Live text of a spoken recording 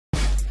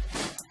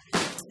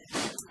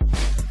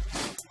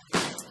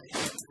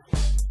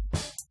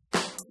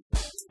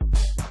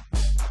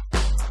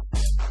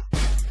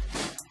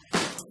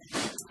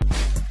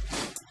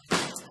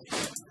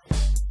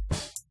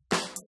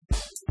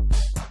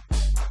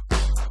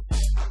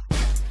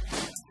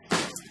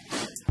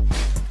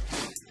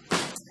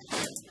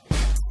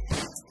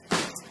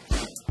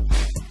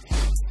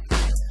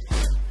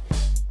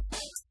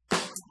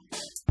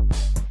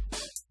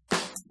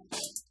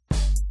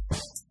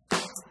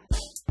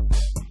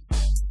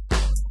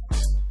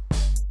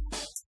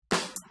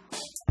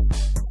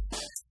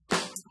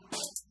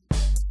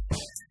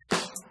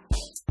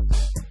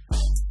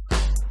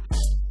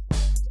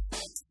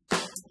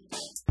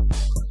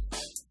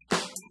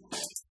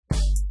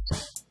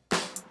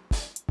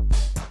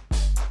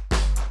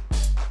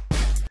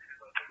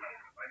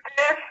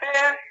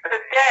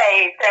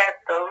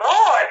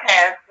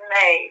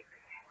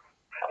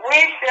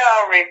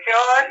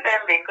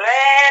and be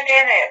glad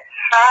in it.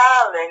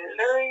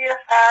 Hallelujah,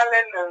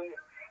 hallelujah.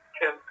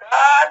 To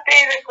God be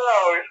the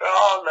glory for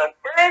all the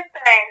good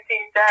things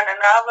he's done in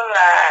our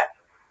lives.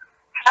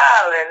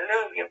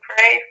 Hallelujah,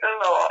 praise the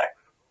Lord.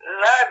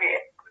 Love you.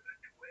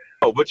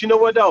 Oh, but you know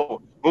what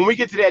though? When we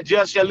get to that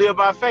just shall live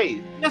by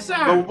faith. Yes, sir.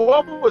 But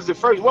what was the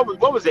first, what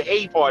was the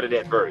A part of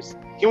that verse?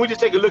 Can we just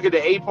take a look at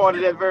the A part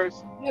of that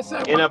verse? Yes,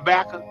 sir. In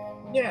Habakkuk?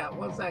 Yeah,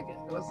 one second.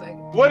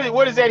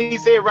 What is that he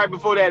said right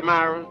before that,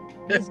 Myron?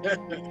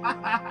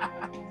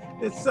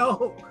 It's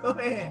so, go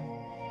ahead.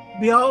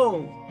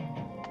 Behold.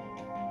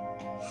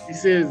 He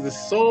says, the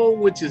soul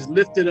which is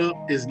lifted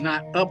up is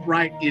not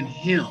upright in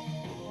him.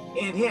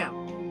 In him.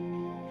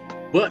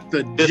 But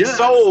the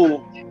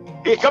soul,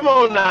 hey, come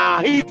on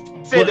now. He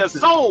said the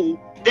soul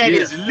that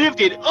is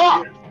lifted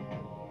up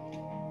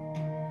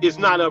is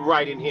not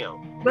upright in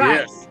him. Right.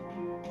 Yes.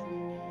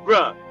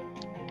 Bruh,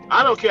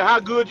 I don't care how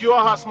good you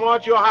are, how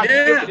smart you are, how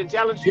gifted and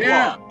talented you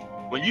are.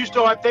 When you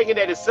start thinking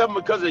that it's something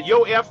because of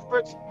your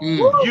efforts,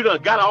 you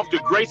done got off the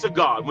grace of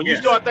God. When you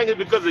start thinking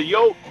because of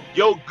your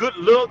good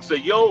looks or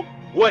your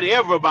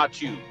whatever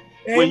about you,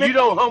 when you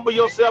don't humble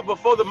yourself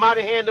before the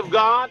mighty hand of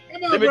God,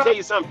 let me tell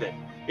you something.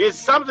 It's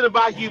something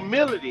about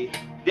humility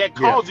that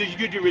causes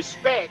you to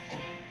respect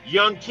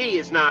young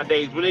kids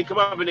nowadays when they come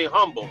up and they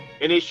humble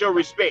and they show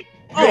respect.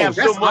 You have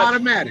so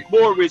much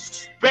more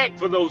respect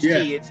for those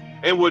kids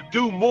and will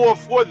do more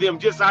for them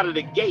just out of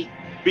the gate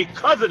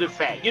because of the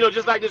fact, you know,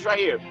 just like this right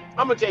here.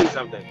 I'm gonna tell you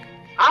something.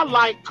 I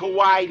like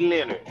Kawhi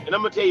Leonard, and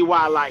I'm gonna tell you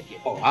why I like it.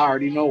 Oh, I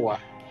already know why.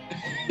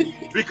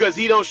 Because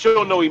he don't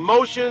show no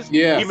emotions.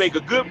 He make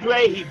a good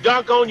play. He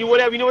dunk on you,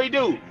 whatever. You know what he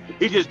do?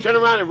 He just turn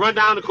around and run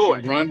down the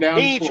court. Run down.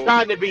 He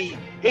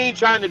ain't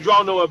trying to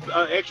draw no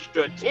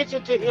extra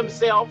attention to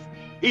himself.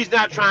 He's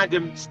not trying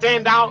to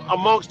stand out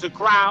amongst the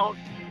crowd.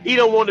 He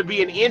don't want to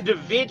be an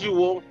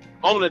individual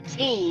on a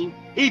team.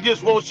 He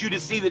just wants you to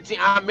see the team.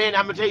 Man,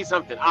 I'm gonna tell you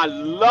something. I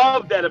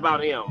love that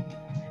about him.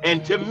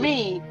 And to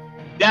me,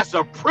 that's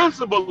a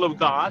principle of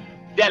God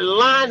that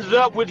lines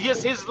up with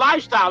just his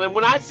lifestyle. And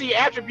when I see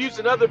attributes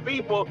in other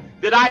people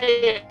that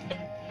I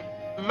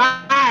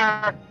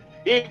admire,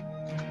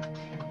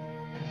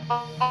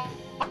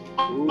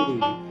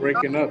 Ooh,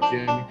 breaking up,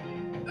 Jimmy.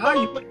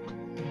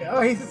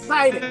 Oh, he's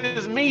excited.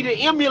 It's me to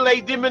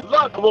emulate them and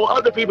look. I want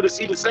other people to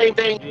see the same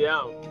thing.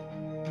 Yeah.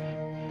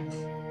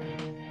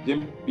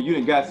 Jimmy, you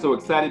done got so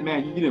excited,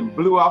 man. You done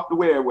blew off the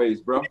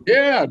airways, bro.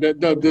 Yeah,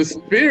 the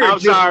spirit. I'm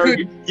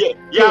sorry.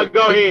 Y'all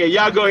go ahead.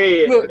 Y'all go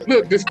ahead.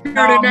 Look, the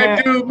spirit in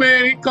that dude,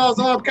 man, it caused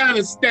all kind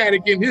of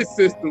static in his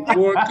system,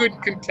 boy.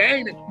 Couldn't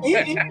contain it.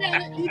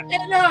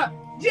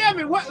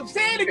 Jimmy,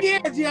 say it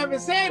again, Jimmy.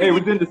 Say it again. It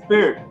was in the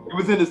spirit. It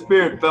was in the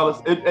spirit,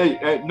 fellas.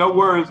 Hey, no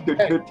words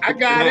could I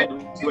got it.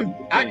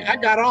 I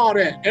got all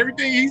that.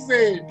 Everything he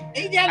said.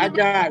 I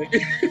got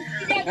it.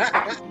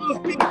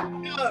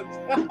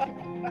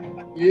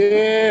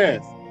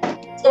 Yes.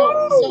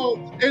 So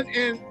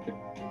and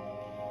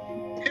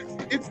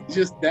it's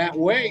just that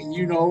way,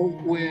 you know,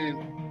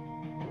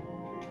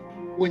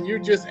 when you're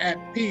just at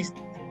peace,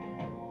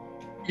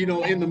 you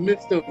know, in the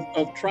midst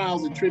of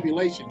trials and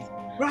tribulations.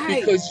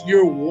 Right. Because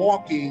you're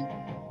walking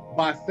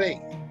by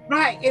faith.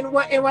 Right. And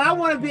what I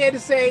want to be able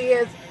to say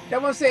is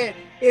that I'm saying,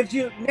 if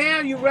you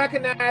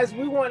recognize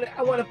I want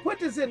to put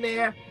this in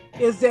there,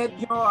 is that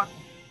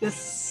the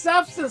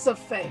substance of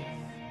faith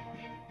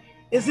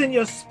is in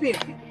your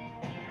spirit.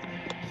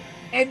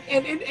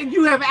 And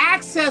you have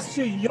access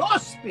to your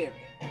spirit.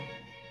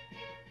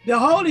 The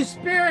Holy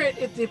Spirit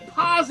is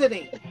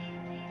depositing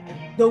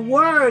the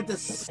word, the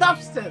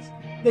substance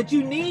that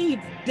you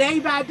need day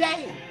by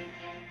day.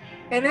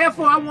 And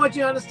therefore, I want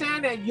you to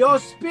understand that your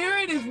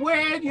spirit is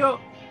where your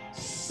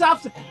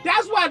substance.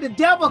 That's why the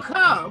devil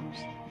comes,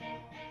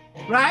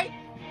 right?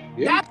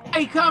 Yeah. That's why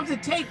he comes to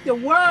take the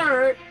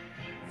word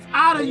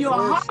out of your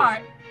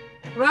heart,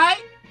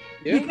 right?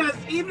 Yeah. Because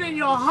even in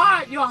your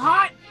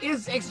heart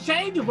is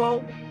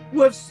exchangeable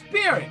with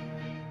spirit.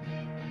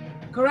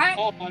 Correct?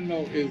 All I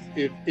know is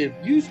if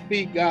you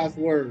speak God's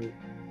word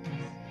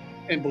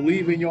and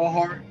believe in your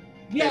heart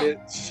that it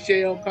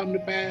shall come to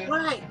pass.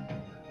 Right.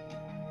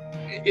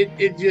 It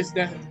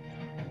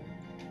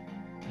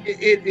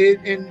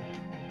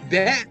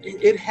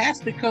has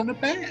to come to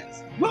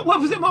pass. My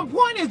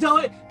point is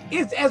though,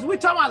 is as we're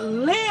talking about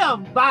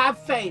live by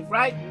faith,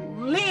 right?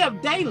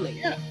 Live daily.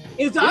 Yeah.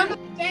 Is to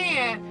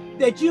understand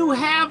that you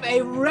have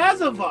a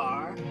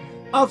reservoir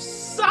of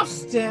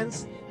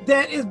substance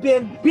that is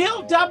being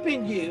built up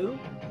in you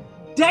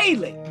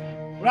daily,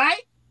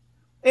 right?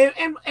 And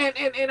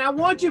I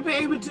want you to be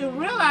able to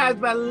realize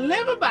by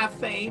living by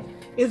faith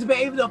is to be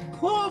able to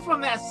pull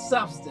from that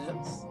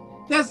substance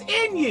that's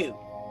in you.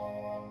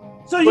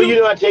 So you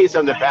know, I tell you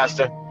something,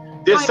 Pastor.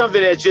 There's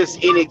something that's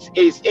just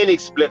is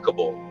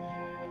inexplicable.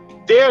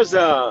 There's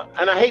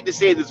and I hate to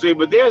say it this way,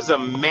 but there's a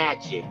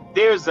magic.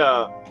 There's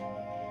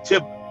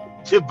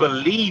to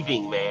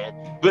believing,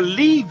 man.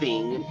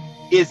 Believing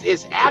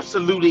is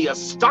absolutely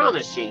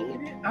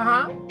astonishing.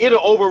 It'll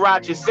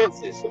override your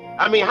senses.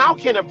 I mean, how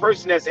can a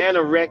person that's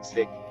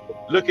anorexic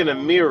look in a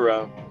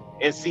mirror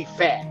and see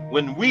fat,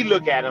 when we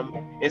look at them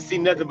and see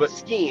nothing but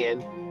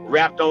skin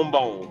wrapped on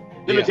bone.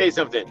 Let me tell you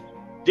something.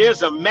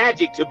 There's a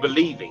magic to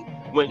believing.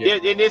 And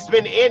it's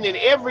been in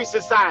every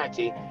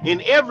society,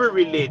 in every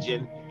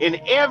religion,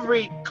 in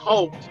every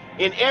cult,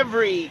 in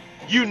every,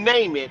 you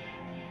name it.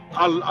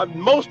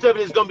 Most of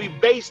it is going to be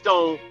based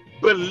on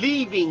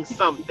believing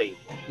something.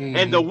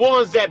 And the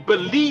ones that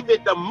believe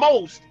it the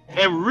most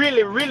and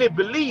really, really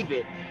believe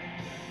it,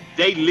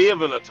 they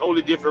live in a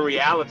totally different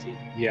reality.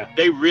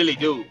 They really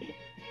do.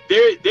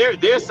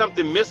 There's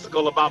something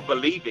mystical about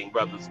believing,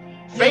 brothers.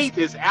 Faith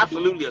is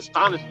absolutely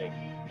astonishing.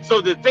 So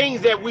the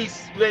things that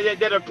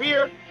that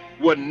appear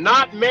were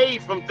not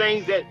made from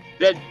things that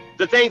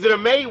the things that are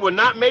made were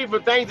not made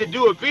from things that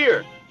do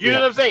appear. You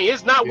know what I'm saying?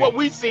 It's not what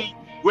we see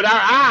with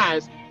our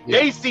eyes.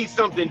 They see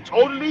something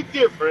totally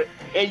different,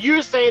 and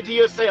you're saying to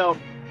yourself,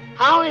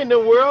 how in the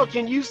world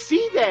can you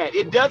see that?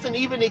 It doesn't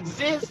even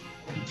exist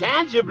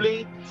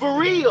tangibly for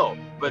real.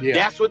 But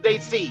that's what they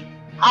see.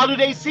 How do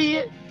they see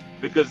it?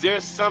 Because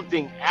there's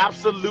something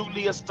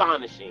absolutely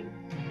astonishing.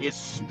 It's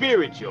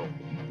spiritual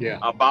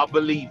about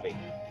believing.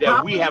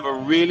 That we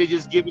haven't really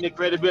just given the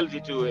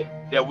credibility to it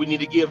that we need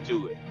to give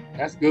to it.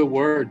 That's a good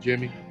word,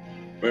 Jimmy.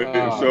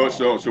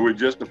 So we're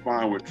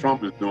justifying what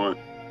Trump is doing.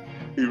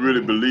 He really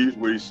believes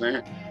what he's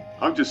saying.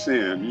 I'm just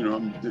saying, you know,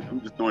 I'm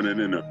just throwing it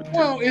in there.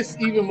 Well, it's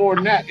even more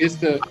than that. It's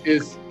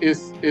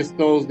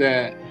those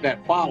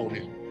that follow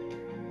him.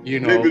 You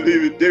know, they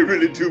believe it. They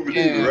really do believe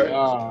it,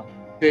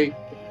 right?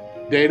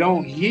 They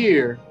don't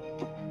hear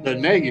the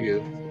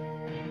negative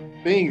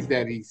things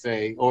that he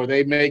say, or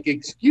they make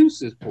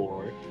excuses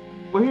for it.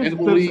 Well, here's the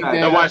flip side.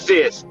 Now watch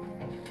this.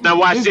 Now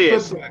watch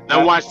this.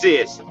 Now watch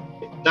this.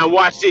 Now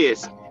watch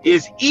this.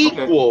 It's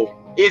equal.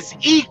 It's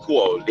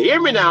equal.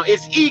 Hear me now.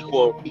 It's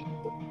equal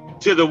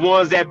to the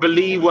ones that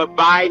believe what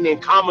Biden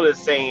and Kamala is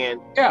saying,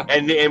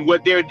 and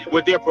what they're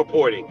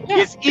purporting.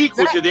 It's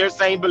equal to their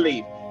same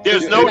belief.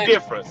 There's no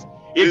difference.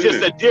 It's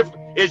just a difference.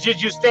 It's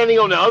just you standing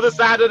on the other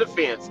side of the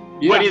fence,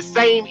 but it's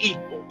same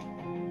equal.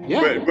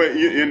 But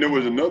and there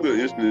was another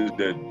instance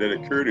that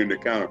occurred in the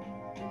kind of.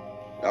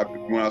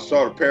 When I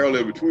saw the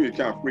parallel between it,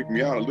 kind of freaked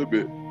me out a little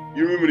bit.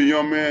 You remember the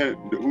young man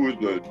who was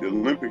the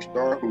Olympic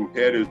star who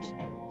had his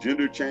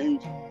gender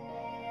changed?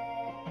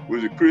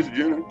 Was it Chris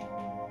Jenner?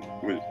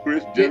 Was it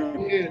Chris Jenner?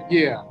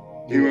 Yeah.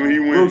 He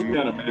went.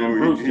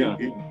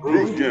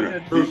 Bruce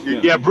Jenner.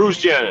 Yeah, Bruce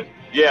Jenner.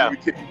 Yeah.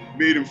 He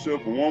made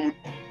himself a woman.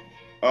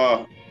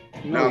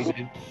 Now,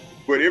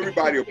 but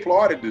everybody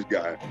applauded this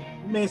guy.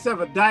 He made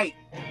himself a dyke.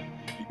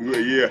 Well,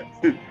 yeah.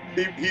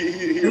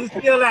 He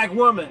still like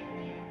woman.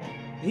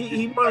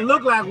 He might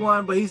look like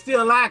one, but he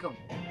still like them.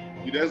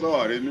 Yeah, that's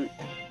odd, isn't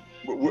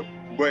it?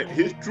 But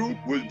his truth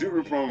was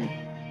different from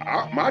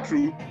my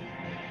truth.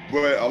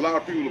 But a lot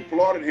of people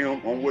applauded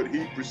him on what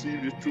he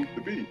perceived his truth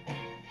to be.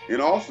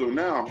 And also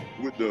now,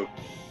 with the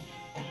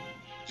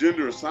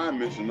gender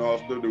assignments and all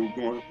stuff that we're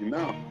going through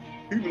now,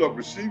 people are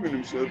perceiving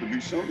themselves to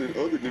be something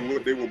other than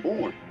what they were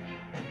born.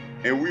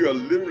 And we are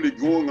literally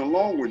going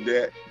along with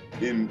that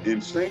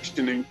in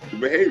sanctioning the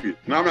behavior.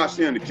 Now, I'm not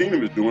saying the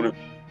kingdom is doing it,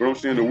 but I'm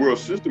saying the world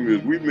system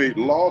is. We've made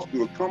laws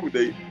to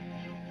accommodate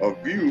a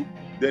view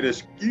that is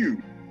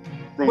skewed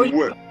from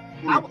what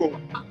I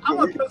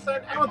want to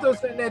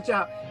say that,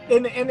 y'all.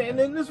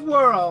 In this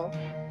world,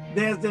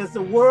 there's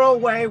the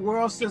world way,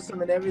 world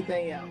system, and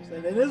everything else.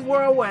 And in this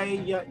world way,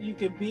 you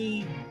can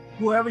be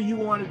whoever you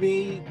want to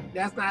be.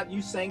 That's not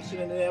you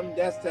sanctioning them.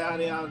 That's how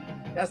they are.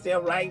 That's their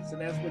rights,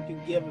 and that's what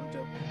you give them to.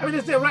 I mean,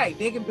 it's their right.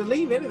 They can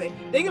believe anything.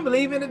 They can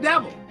believe in the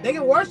devil. They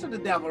can worship the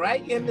devil,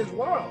 right, in this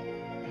world.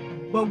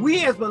 But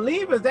we as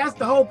believers, that's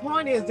the whole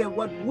point, is that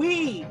what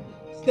we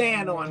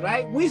stand on,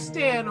 right? We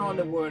stand on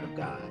the word of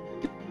God.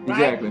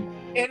 Right? Exactly.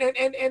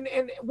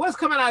 And what's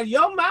coming out of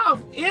your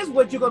mouth is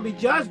what you're going to be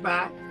judged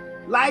by.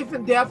 Life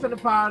and death in the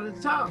power of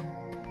the tongue.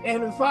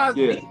 And as far as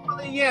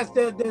equally, yes,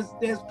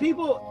 there's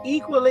people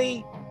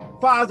equally,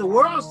 as far as the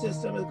world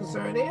system is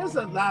concerned,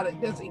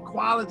 there's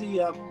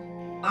equality of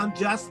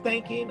unjust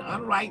thinking,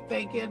 unright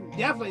thinking,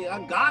 definitely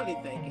ungodly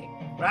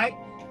thinking, right?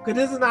 Because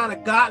this is not a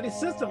godly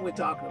system we're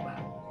talking about.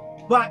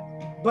 But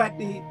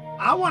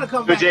I want to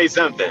come back. Jay,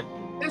 something.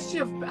 Let's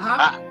shift.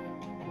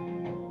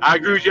 I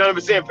agree with you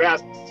 100%,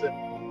 Pastor.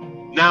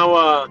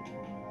 Now,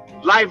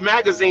 Life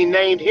Magazine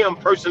named him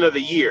Person of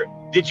the Year.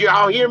 Did you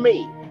all hear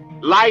me?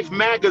 Life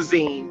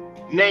Magazine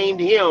named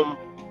him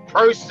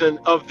Person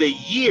of the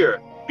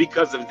Year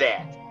because of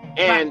that.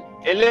 And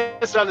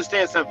let's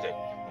understand something.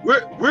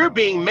 We're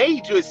being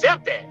made to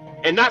accept that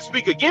and not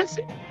speak against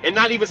it and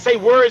not even say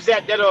words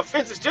that are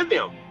offensive to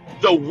them.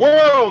 The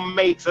world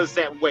makes us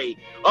that way.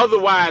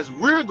 Otherwise,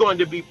 we're going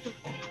to be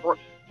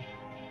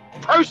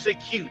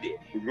persecuted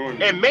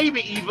and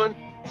maybe even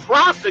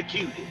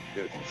prosecuted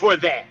for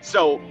that.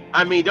 So,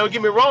 I mean, don't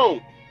get me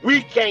wrong.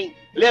 We can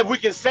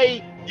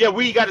say, yeah,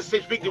 we got to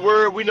speak the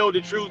word. We know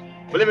the truth.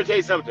 But let me tell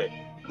you something.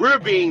 We're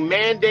being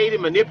mandated,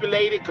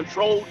 manipulated,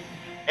 controlled,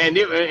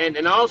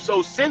 and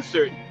also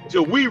censored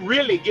till we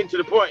really get to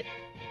the point.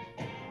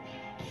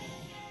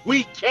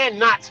 We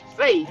cannot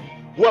say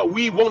what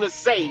we want to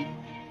say.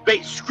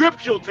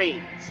 Scriptural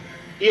things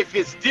if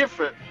it's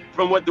different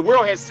from what the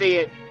world has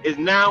said is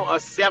now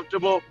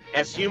acceptable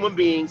as human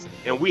beings,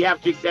 and we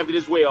have to accept it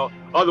as well.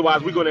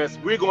 Otherwise, we're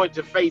going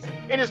to face,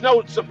 and it's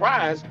no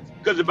surprise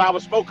because the Bible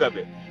spoke of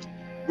it.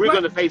 We're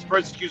going to face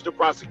persecution or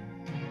prosecution.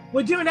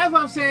 Well, Jimmy, that's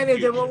what I'm saying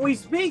is that when we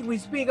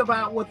speak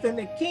about within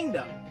the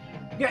kingdom.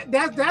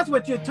 That's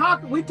what you're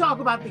talking. We talk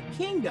about the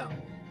kingdom.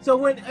 So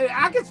when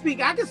I can speak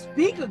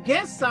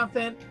against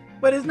something,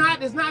 but we're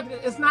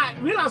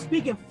not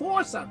speaking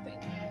for something,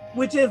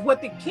 which is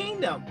what the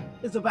kingdom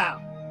is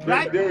about,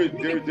 right? So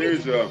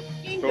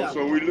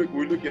we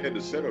look at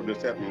the setup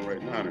that's happening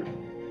right now.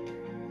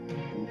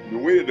 The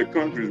way that the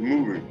country is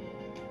moving,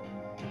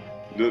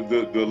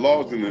 the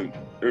laws and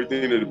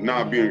everything that is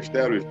now being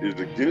established is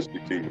against the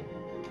kingdom.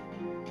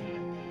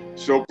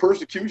 So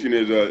persecution,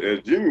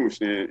 as Jimmy was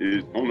saying,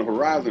 is on the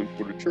horizon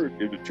for the church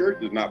if the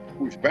church is not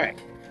pushed back.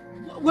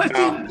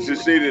 Now, to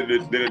say that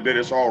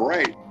it's all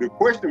right, the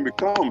question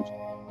becomes,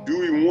 do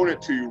we want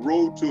it to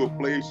erode to a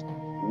place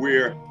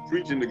where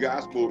preaching the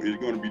gospel is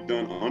going to be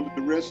done under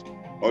duress,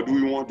 or do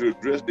we want to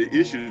address the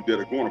issues that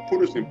are going to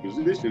put us in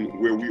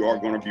position where we are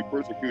going to be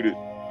persecuted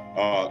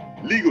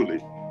legally,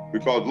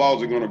 because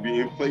laws are going to be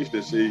in place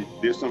that say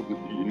there's something,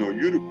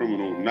 you're the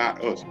criminal,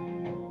 not us.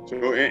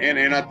 So,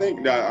 and I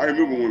think that I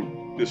remember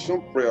when there's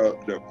some prayer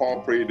that Paul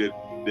prayed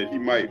that he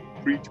might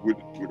preach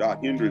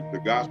without hindering the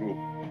gospel,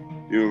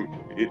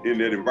 in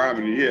that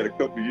environment. He had a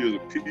couple of years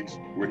of peace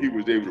where he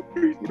was able to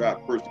preach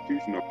without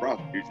persecution or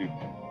prosecution.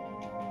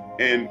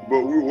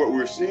 But what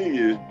we're seeing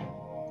is,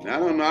 I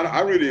don't know,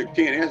 I really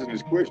can't answer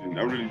this question.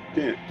 I really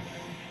can't.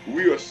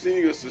 We are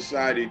seeing a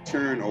society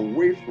turn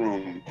away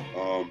from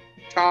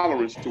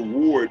tolerance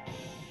toward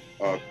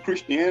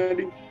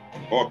Christianity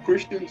or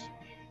Christians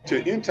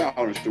to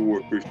intolerance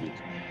toward Christians.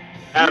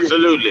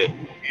 Absolutely.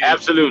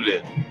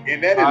 Absolutely.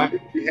 And that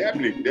is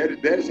happening.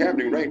 That is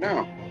happening right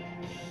now.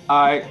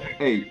 All right.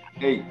 Hey,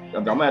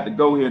 I'm gonna have to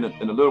go here in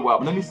a little while,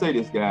 but let me say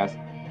this, guys.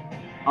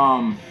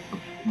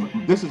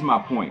 This is my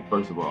point,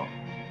 first of all.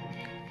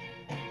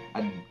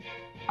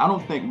 I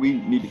don't think we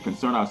need to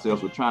concern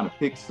ourselves with trying to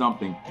fix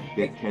something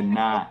that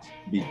cannot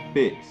be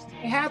fixed.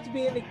 It has to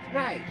be in the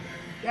right.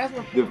 That's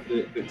what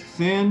the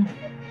sin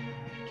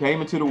came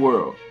into the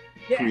world.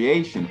 Yeah.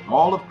 Creation,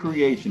 all of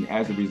creation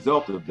as a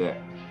result of that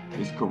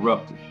is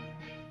corrupted.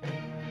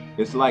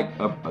 It's like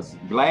a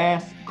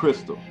glass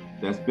crystal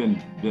that's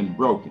been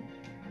broken.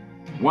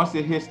 Once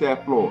it hits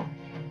that floor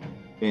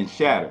and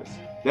shatters,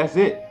 that's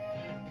it.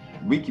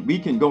 We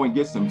can go and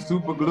get some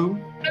super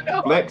glue,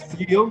 Flex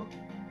Seal,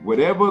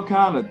 whatever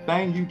kind of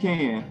thing you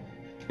can,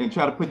 and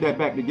try to put that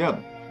back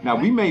together. Now,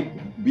 we may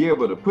be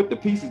able to put the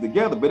pieces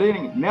together, but it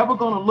ain't never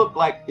gonna look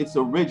like its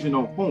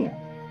original form.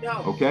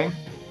 No. Okay?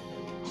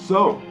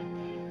 So,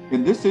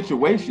 in this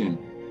situation,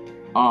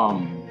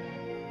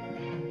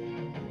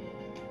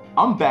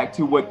 I'm back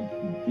to what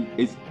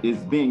is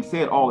being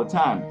said all the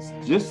time.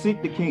 Just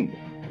seek the kingdom.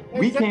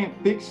 We can't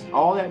fix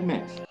all that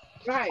mess.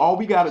 Right. All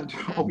we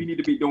need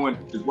to be doing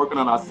is working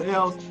on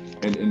ourselves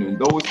and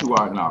those who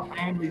are in our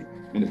family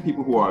and the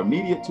people who are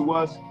immediate to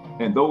us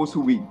and those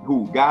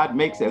who God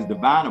makes as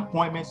divine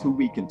appointments, who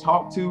we can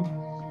talk to.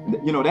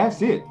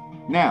 That's it.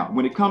 Now,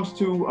 when it comes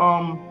to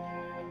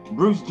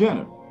Bruce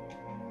Jenner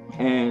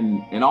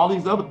and all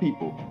these other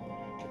people,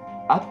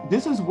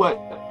 this is what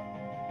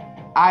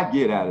I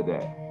get out of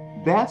that.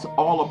 That's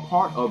all a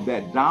part of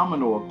that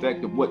domino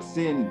effect of what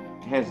sin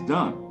has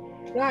done.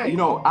 Right.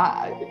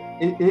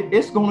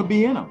 It's going to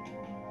be in them.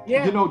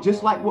 Yeah.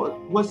 Just like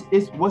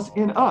what's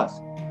in us.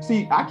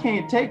 See, I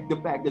can't take the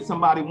fact that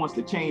somebody wants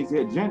to change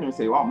their gender and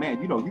say, "Oh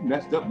man, you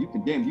messed up, you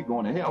condemned, you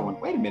going to hell." And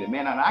wait a minute,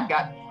 man,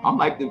 I'm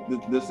like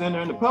the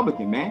sinner and the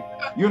publican, man.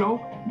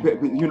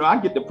 I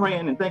get to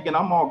praying and thinking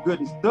I'm all good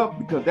and stuff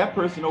because that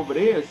person over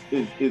there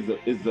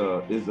is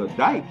a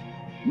dyke.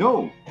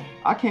 No,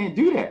 I can't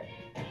do that.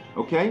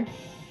 Okay.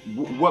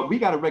 What we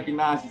got to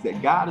recognize is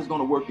that God is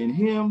going to work in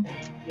him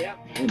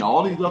and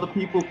all these other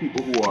people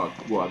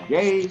who are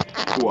gay,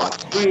 who are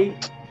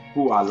straight,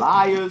 who are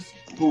liars,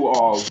 who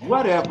are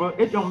whatever.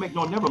 It don't make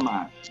no, never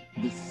mind.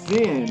 The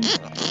sin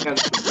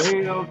has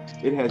prevailed.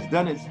 It has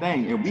done its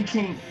thing, and we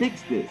can't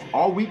fix this.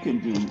 All we can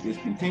do is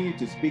continue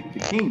to speak the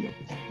kingdom.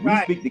 We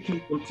speak the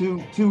kingdom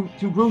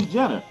to Bruce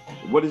Jenner.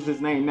 What is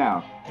his name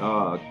now?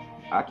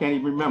 I can't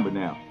even remember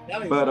now.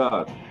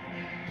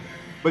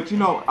 But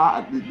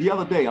the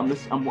other day I'm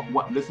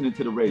listening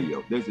to the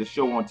radio. There's a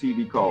show on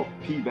TV called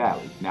P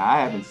Valley. Now I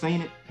haven't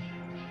seen it,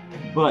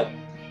 but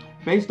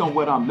based on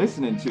what I'm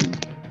listening to,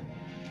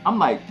 I'm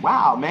like,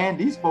 wow, man,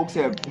 these folks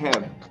have.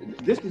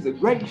 This is a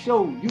great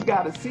show. You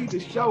got to see the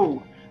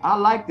show. I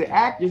like the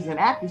actors and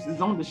actresses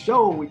on the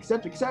show, et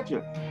cetera, et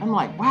cetera. I'm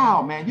like,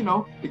 wow, man.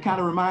 It kind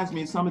of reminds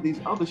me of some of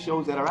these other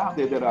shows that are out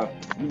there that are,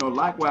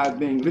 likewise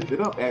being lifted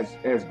up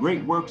as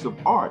great works of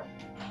art.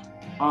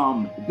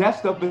 That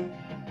stuff is.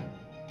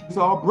 It's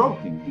all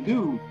broken. To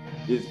do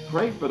is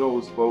pray for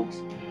those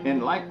folks,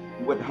 and like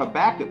what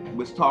Habakkuk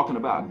was talking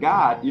about,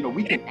 God,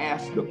 we can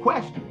ask the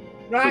question,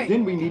 but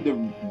then we need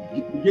to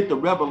get the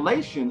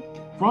revelation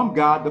from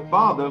God the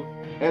Father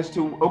as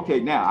to,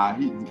 okay, now,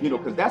 you know,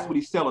 because that's what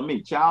he's telling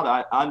me.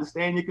 Child, I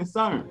understand your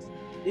concerns,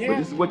 but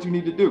this is what you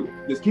need to do.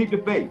 Just keep the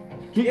faith.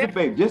 Keep the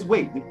faith. Just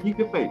wait. Just keep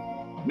the faith.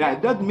 Now,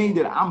 it doesn't mean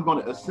that I'm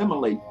going to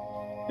assimilate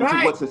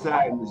into what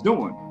society is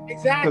doing.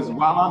 Exactly. Because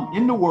while I'm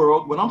in the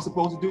world, what I'm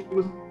supposed to do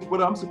is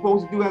what I'm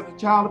supposed to do as a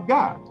child of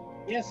God.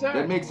 Yes, sir.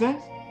 That makes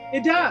sense?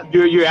 It does.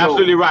 You're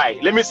absolutely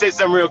right. Let me say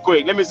something real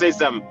quick. Let me say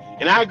something.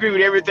 And I agree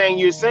with everything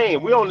you're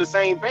saying. We're on the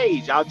same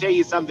page. I'll tell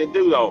you something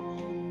too, though.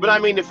 But I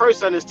mean, the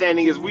first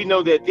understanding is we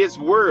know that this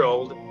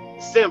world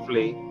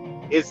simply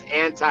is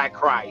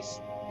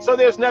anti-Christ. So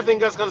there's nothing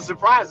that's going to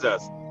surprise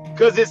us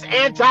because it's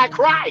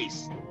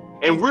anti-Christ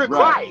and we're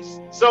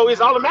Christ. So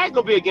it's automatically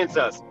going to be against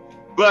us.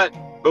 But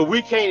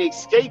we can't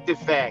escape the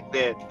fact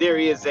that there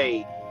is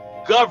a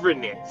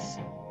governance,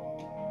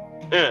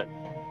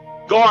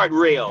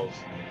 guardrails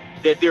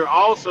that they're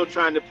also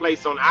trying to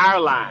place on our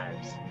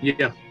lives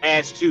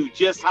as to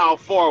just how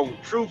far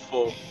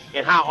truthful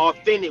and how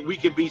authentic we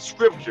can be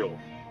scriptural,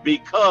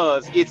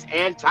 because it's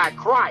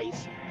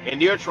anti-Christ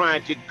and they're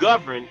trying to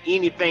govern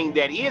anything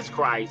that is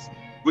Christ,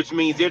 which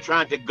means they're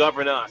trying to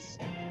govern us.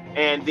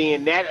 And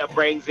then that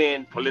brings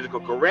in political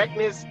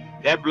correctness,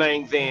 that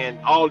brings in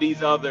all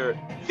these other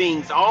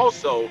things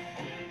also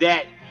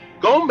that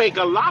gonna make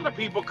a lot of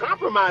people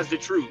compromise the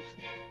truth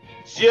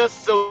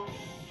just so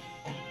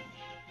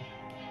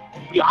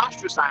be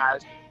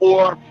ostracized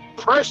or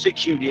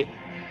persecuted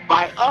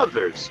by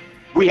others.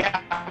 We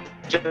have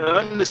to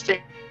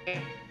understand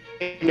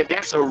that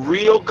that's a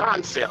real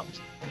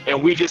concept,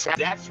 and we just have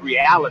that's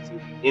reality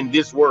in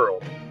this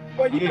world.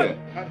 Well,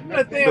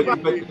 but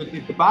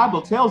the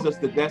Bible tells us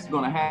that that's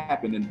going to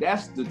happen, and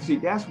that's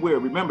where,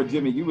 remember,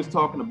 Jimmy, you was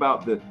talking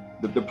about the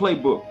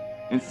playbook,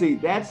 and see,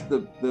 that's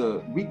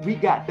we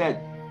got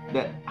that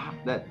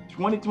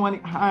 2020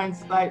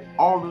 hindsight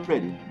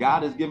already.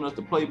 God has given us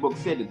the playbook,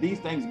 said that these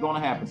things are going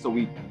to happen, so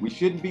we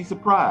shouldn't be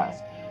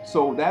surprised.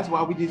 So that's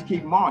why we just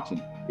keep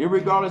marching,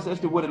 irregardless as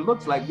to what it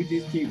looks like. We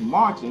just keep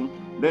marching.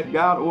 Let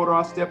God order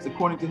our steps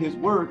according to His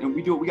word, and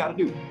we do what we got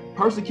to do.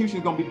 Persecution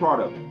is going to be part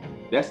of it.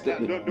 That's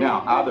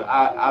now either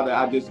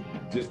I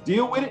just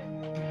deal with it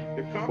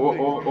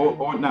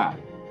or not.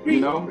 You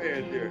know.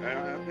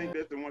 I think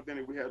that's the one thing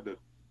that we have to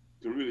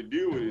really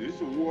deal with. This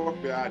is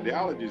warfare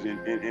ideologies,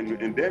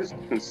 and that is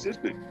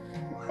consistent.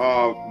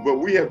 But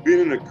we have been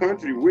in a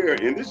country where,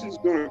 and this is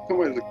going to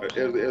come as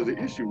an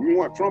issue. We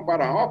want Trump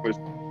out of office.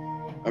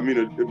 I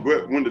mean,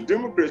 but when the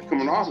Democrats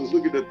come in office,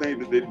 look at the things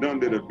that they've done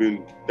that have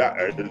been,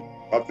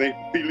 I think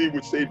P. Lee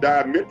would say,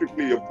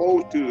 diametrically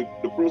opposed to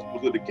the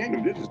principles of the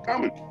kingdom. This is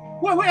coming.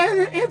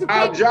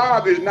 Our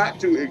job is not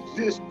to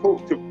exist,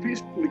 to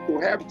peacefully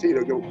cohabitate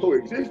or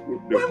coexist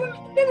with them.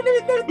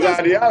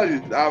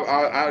 Ideologies.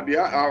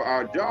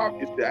 Our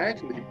job is to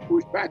actually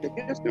push back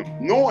against them,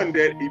 knowing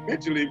that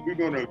eventually we're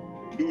going to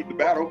lose the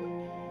battle.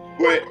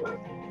 But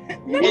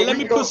hey, let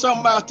me put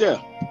something out there.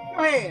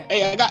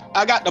 Hey,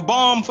 I got the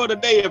bomb for the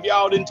day. If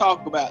y'all didn't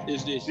talk about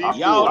this,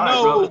 y'all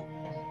know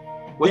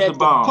what's the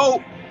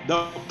bomb?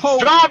 The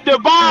Pope. Drop the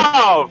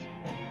bomb.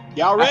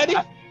 Y'all ready?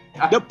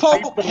 The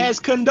Pope has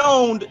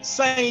condoned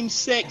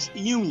same-sex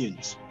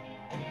unions.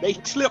 They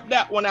slipped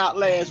that one out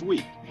last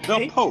week.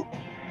 The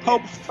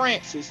Pope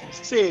Francis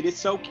said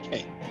it's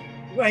okay.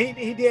 Well,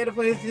 he did it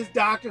for his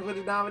doctrine, for the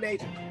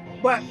denomination.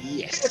 But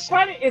it's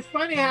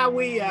funny how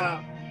we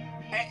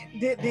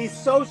did these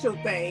social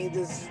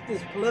things,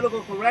 this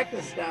political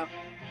correctness stuff.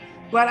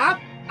 But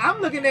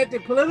I'm looking at the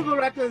political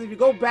correctness. If you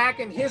go back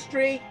in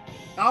history,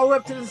 all the way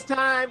up to this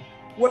time,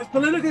 was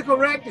politically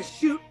correct to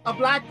shoot a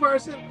black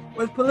person?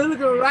 Was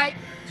politically right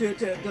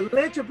to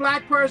lynch a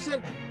black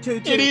person?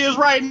 It is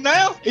right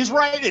now. It's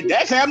right.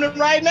 That's happening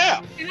right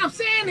now. And I'm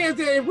saying is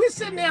that if we're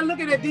sitting there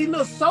looking at these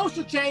little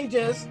social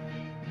changes,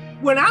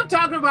 when I'm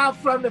talking about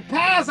from the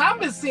past,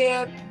 I've been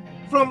seeing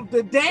from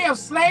the day of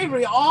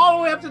slavery all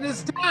the way up to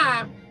this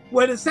time,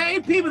 where the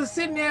same people are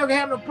sitting there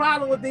having a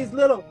problem with these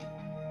little,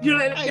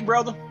 hey,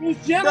 brother.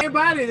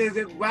 Everybody is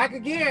back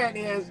again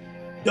is.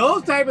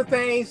 Those type of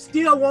things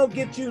still won't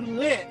get you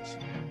lynched.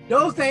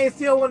 Those things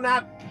still will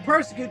not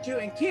persecute you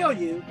and kill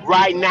you.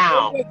 Right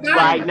now.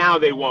 Right now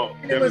they won't.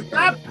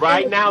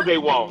 Right now they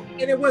won't.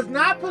 And it was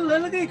not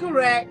politically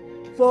correct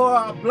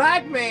for a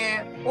black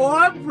man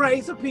or a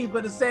race of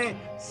people to say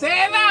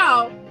it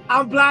out,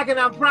 I'm black and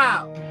I'm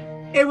proud.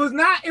 It was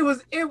not,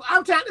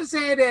 I'm trying to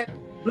say that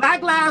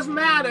Black Lives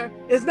Matter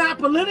is not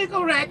politically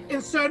correct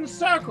in certain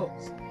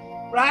circles,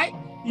 right?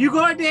 You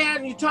go there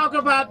and you talk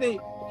about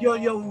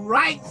your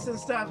rights and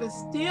stuff, is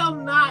still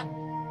not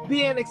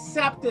being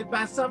accepted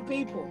by some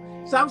people.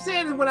 So I'm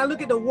saying that when I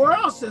look at the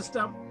world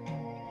system,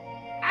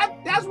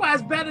 that's why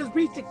it's better to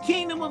preach the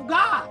kingdom of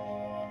God.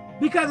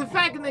 Because in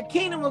fact, in the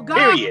kingdom of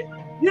God, you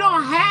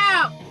don't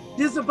have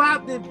this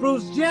about the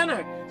Bruce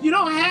Jenner. You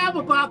don't have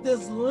about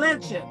this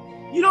lynching.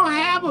 You don't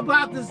have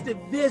about this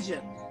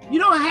division. You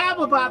don't have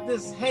about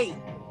this hate.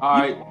 All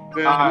right.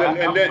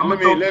 Let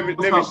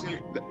me see.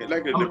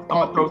 Like I'm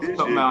gonna throw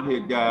something out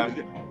here, guys.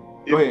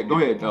 Go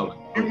ahead, Elder.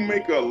 You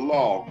make a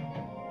law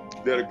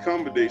that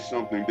accommodates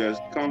something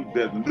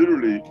that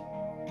literally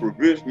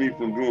prevents me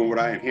from doing what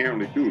I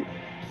inherently do.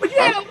 But you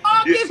had a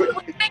long history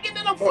of taking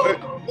in a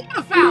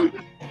water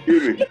fountain.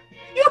 Excuse me.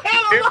 You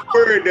had a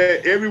long...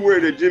 Every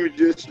word that Jimmy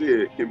just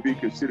said can be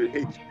considered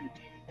hate speech.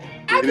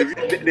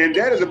 And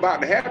that is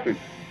about to happen.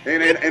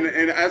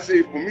 And I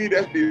say, for me,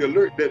 that's the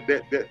alert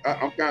that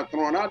I'm kind of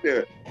throwing out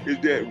there, is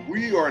that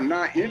we are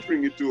not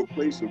entering into a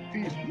place of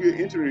peace. We're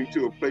entering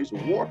into a place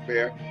of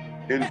warfare.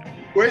 And the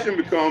question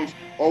becomes,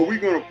 are we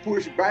going to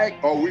push back,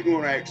 or are we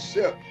going to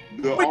accept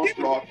the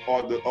onslaught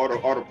or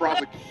the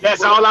prosecution?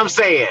 That's all I'm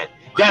saying.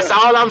 That's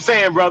all I'm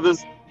saying,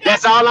 brothers.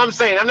 That's all I'm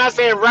saying. I'm not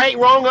saying right,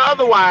 wrong, or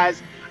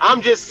otherwise.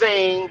 I'm just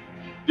saying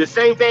the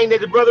same thing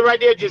that the brother right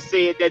there just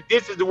said, that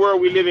this is the world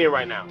we live in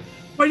right now.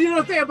 But you know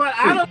what I'm saying? But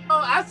I don't know.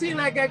 I see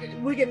like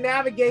we can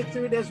navigate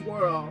through this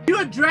world. You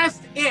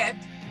addressed it,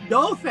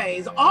 those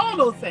things, all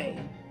those things,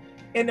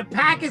 in the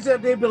package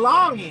that they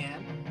belong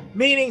in,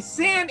 meaning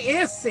sin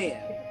is sin.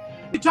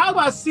 You talk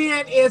about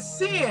sin is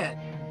sin.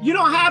 You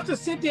don't have to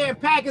sit there and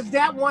package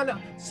that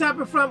one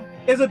separate from,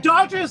 is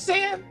adultery a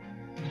sin?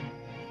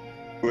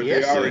 But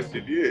yes, they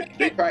already did.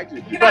 They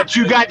practiced it. But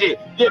you got to,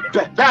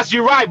 Pastor,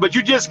 you're right, but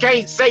you just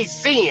can't say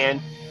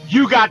sin.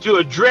 You got to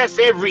address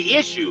every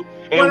issue.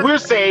 And we're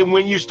saying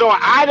when you start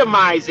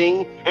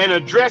itemizing and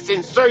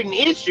addressing certain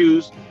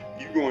issues,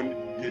 you're going to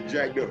get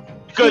jacked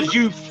up. Because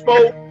you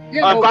spoke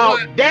about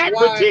that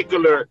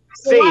particular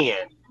sin.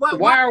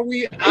 Why are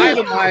we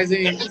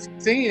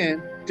itemizing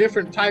sin,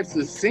 different types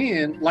of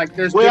sin, like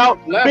there's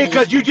different levels?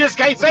 Because you just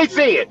can't say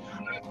sin.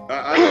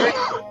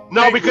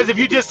 No, because if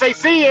you just say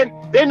sin,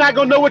 they're not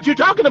gonna know what you're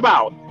talking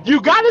about. You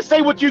gotta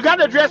say what you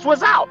gotta address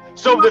what's out.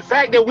 So the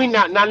fact that we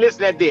now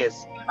listen at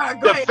this,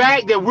 the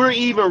fact that we're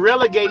even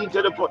relegating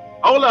to the point,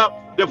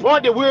 the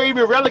point that we're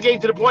even relegating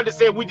to the point that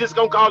said we just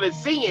gonna call it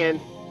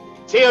sin,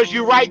 tells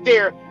you right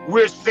there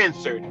we're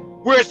censored.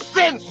 We're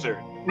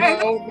censored.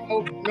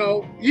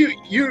 No.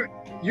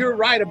 You're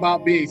right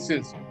about being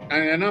censored,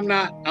 and I'm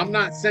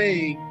not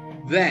saying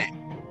that,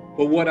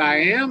 but what I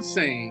am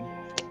saying,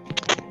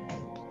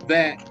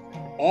 that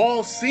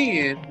all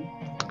sin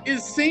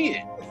is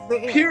sin,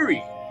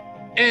 period.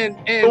 And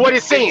what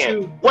is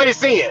sin? What is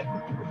sin?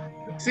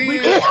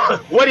 Sin.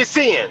 What is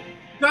sin?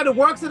 You got the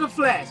works of the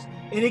flesh,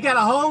 and he got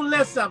a whole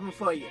list of them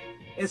for you.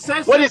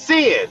 What is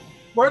sin?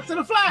 Works of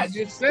the flesh.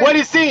 What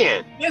is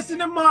sin? Missing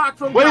the mark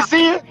from what God. Is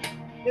sin?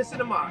 Missing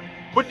the mark.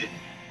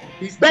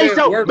 Based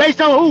on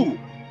who?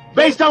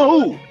 Based on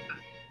who?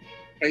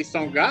 Based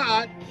on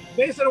God.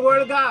 Based on the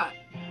word of God.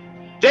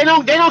 They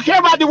don't care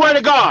about the word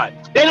of God.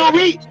 They don't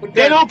read.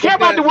 They don't care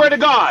about the word of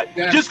God.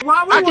 Just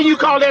how can you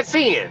call that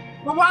sin?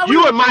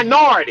 You a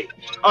minority,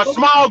 a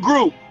small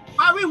group.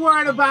 Why are we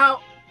worried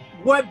about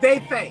what they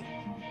think?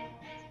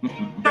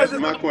 That's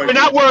my question.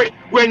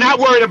 We're not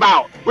worried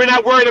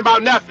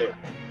about nothing.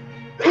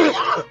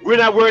 We're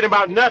not worried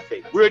about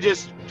nothing. We're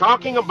just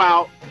talking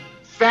about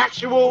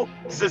factual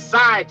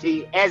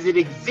society as it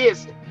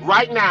exists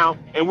right now,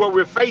 and what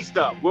we're faced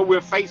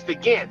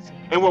against,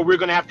 and what we're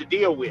going to have to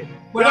deal with.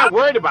 We're not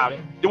worried about it.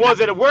 The ones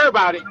that are worried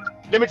about it,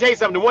 let me tell you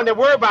something. The one that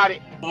worry about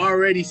it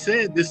already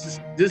said these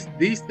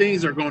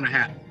things are going to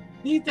happen.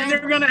 And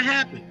they're going to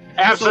happen.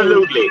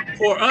 Absolutely. So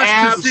for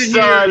us to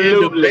sit here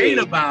and debate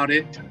about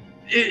it,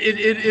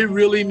 it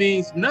really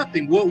means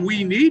nothing. What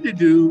we need to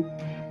do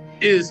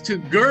is to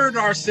gird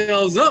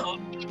ourselves up,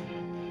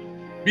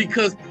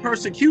 because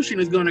persecution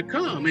is going to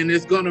come, and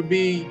it's going to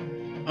be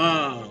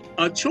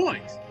a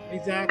choice.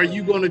 Exactly. Are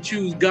you going to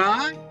choose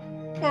God,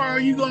 or are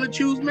you going to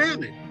choose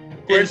mammon?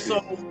 And so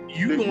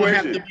you're going to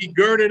have to be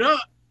girded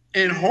up,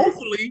 and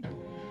hopefully,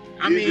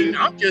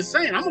 I'm just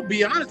saying, I'm going to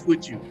be honest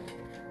with you.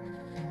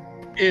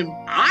 And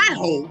I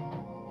hope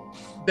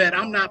that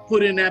I'm not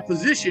put in that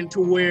position to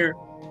where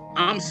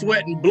I'm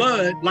sweating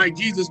blood like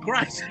Jesus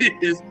Christ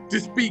is to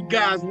speak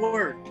God's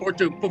word or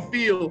to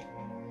fulfill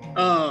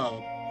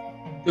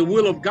the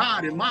will of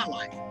God in my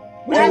life.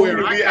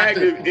 Where I got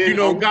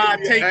to, God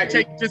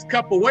take this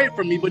cup away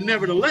from me, but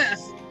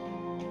nevertheless,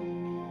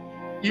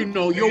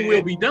 your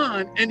will be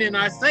done. And then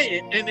I say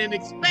it and then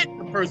expect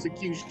the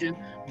persecution,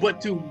 but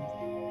to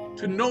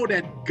know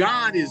that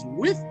God is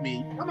with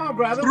me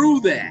through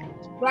that.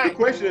 Right. The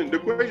question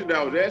that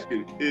I was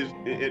asking is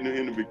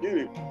in the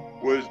beginning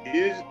was,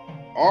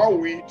 are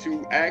we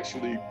to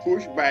actually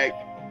push back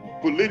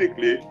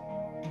politically,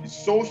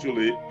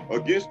 socially,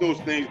 against those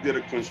things that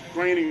are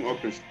constraining or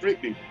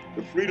constricting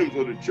the freedoms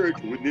of the church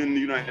within the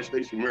United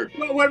States of America?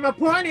 Well, my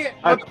point is,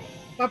 I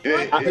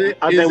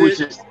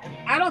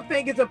don't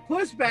think it's a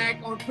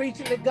pushback on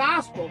preaching the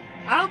gospel.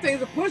 I don't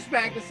think it's a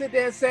pushback to sit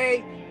there and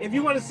say, if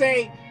you want to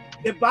say,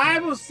 the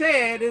Bible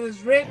said, it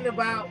is written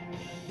about,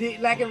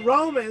 like in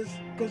Romans,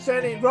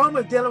 concerning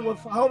Romans dealing with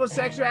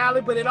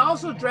homosexuality, but it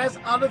also addressed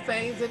other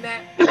things in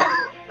that.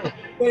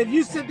 But if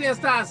you sit there and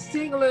start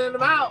singling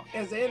them out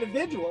as an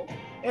individual,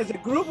 as a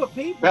group of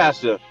people,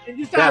 Pastor,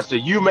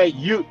 you may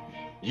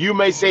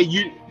say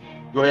you.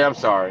 Go ahead. I'm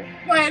sorry.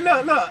 Go ahead.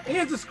 Look.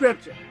 Here's the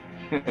scripture.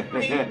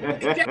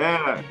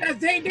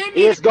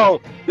 It's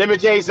going. Let me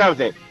tell you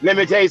something.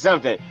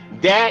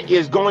 That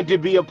is going to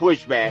be a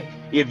pushback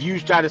if you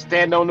try to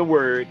stand on the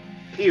word.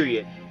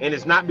 Period. and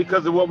it's not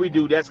because of what we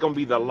do. That's going to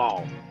be the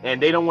law.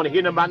 And they don't want to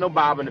hear nothing about no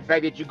Bible. And the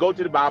fact that you go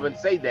to the Bible and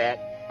say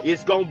that,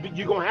 it's going to be,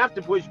 you're going to have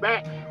to push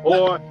back,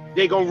 or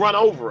they're going to run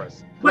over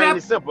us. Plain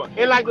and simple.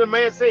 And like the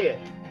man said,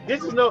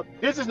 this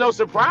is no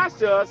surprise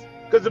to us,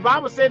 because the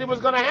Bible said it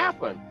was going to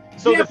happen.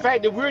 So the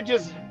fact that we're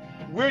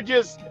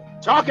just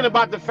talking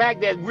about the fact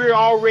that we're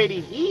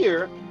already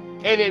here,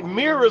 and it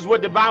mirrors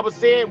what the Bible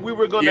said we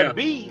were going to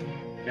be,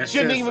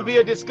 shouldn't even be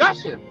a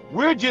discussion.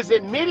 We're just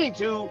admitting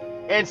to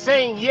and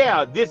saying,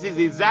 yeah, this is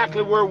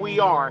exactly where we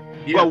are,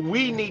 but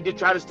we need to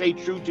try to stay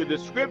true to the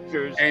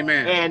scriptures.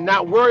 Amen. And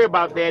not worry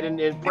about that,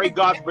 and pray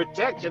God's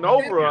protection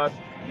over us,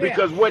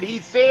 because what he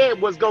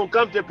said was going to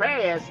come to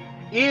pass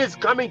is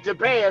coming to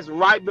pass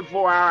right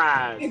before our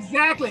eyes.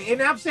 Exactly.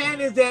 And I'm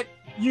saying is that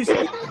you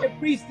still can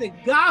preach the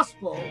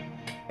gospel,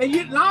 and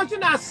as long as you're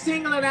not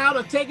singling out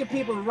or taking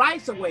people's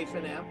rights away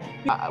from them.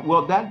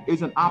 Well, that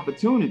is an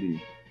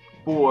opportunity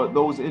for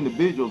those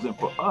individuals and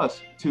for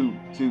us to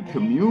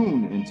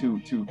commune and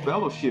to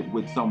fellowship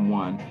with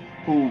someone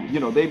who, you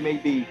know, they may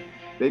be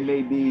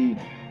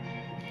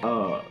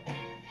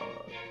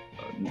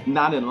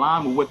not in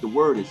line with what the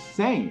word is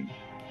saying.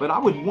 But I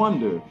would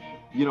wonder,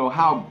 you know,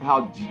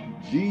 how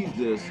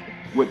Jesus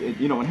would,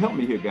 you know, and help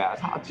me here, guys,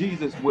 how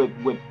Jesus would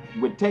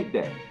take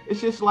that.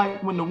 It's just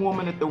like when the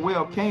woman at the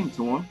well came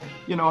to him,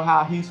 you know,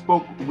 how he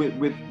spoke with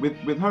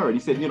her, and he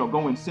said, you know,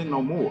 go and sin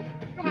no more.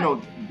 Right. You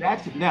know,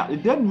 now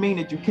it doesn't mean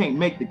that you can't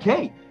make the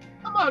cake.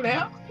 Come on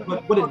now.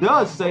 But what it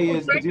does say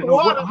is, you know,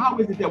 how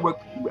is it that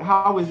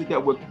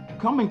we're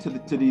coming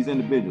to these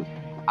individuals?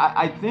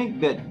 I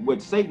think that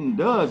what Satan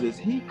does is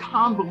he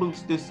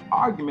convolutes this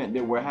argument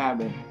that we're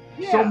having.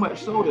 So much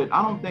so that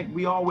I don't think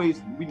we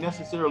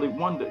necessarily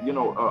wonder, you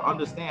know,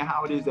 understand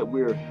how it is that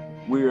we're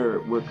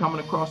coming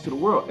across to the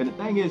world. And the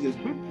thing is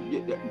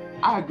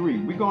I agree,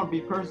 we're going to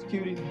be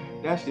persecuted.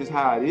 That's just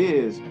how it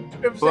is.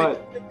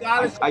 But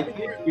I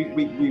think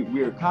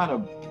we're kind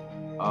of,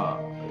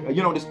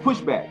 you know, this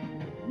pushback.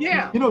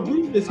 Yeah. You know,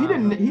 Jesus,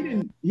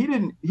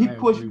 he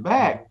pushed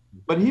back,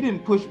 but he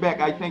didn't push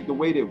back, I think, the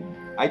way that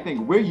I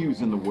think we're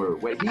using the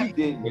word. What he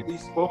did, he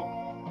spoke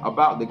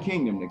about the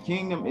kingdom. The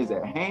kingdom is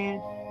at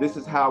hand. This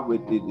is how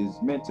it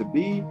is meant to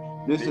be.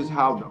 This is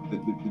how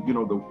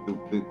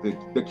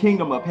the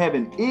kingdom of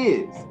heaven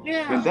is.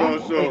 Yeah. And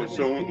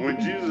so when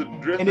Jesus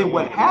addressed, and then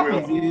what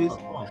happens is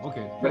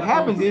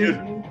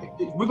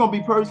we're gonna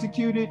be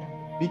persecuted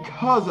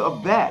because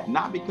of that,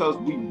 not because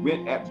we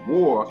went at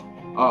war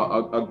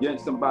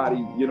against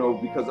somebody. You know,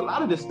 because a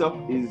lot of this stuff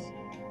is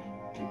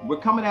we're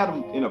coming at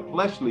them in a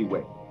fleshly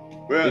way.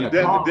 Well,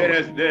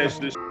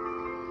 that's